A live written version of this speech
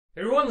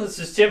Hey everyone, this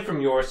is Tim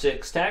from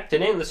YourSixTech.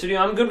 Today in the studio,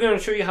 I'm going to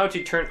show you how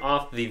to turn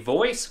off the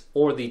voice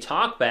or the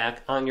talkback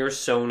on your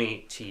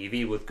Sony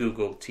TV with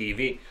Google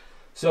TV.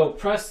 So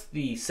press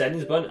the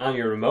settings button on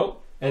your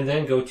remote and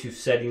then go to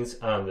settings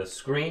on the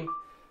screen.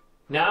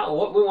 Now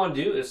what we want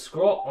to do is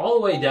scroll all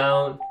the way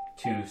down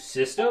to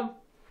system,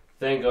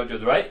 then go to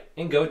the right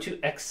and go to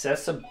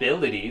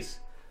accessibilities.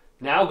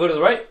 Now go to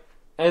the right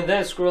and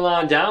then scroll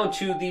on down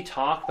to the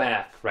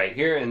talkback right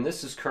here, and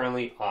this is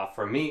currently off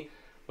for me.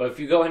 But if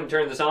you go ahead and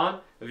turn this on,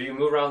 if you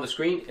move around the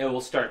screen, it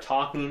will start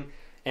talking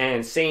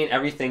and saying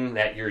everything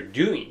that you're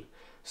doing.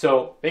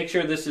 So make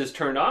sure this is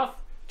turned off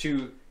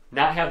to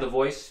not have the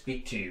voice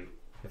speak to you.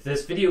 If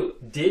this video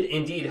did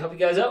indeed help you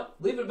guys out,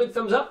 leave it a big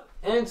thumbs up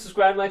and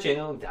subscribe to my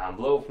channel down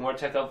below for more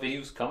tech up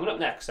videos coming up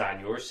next on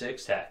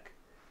YourSixTech.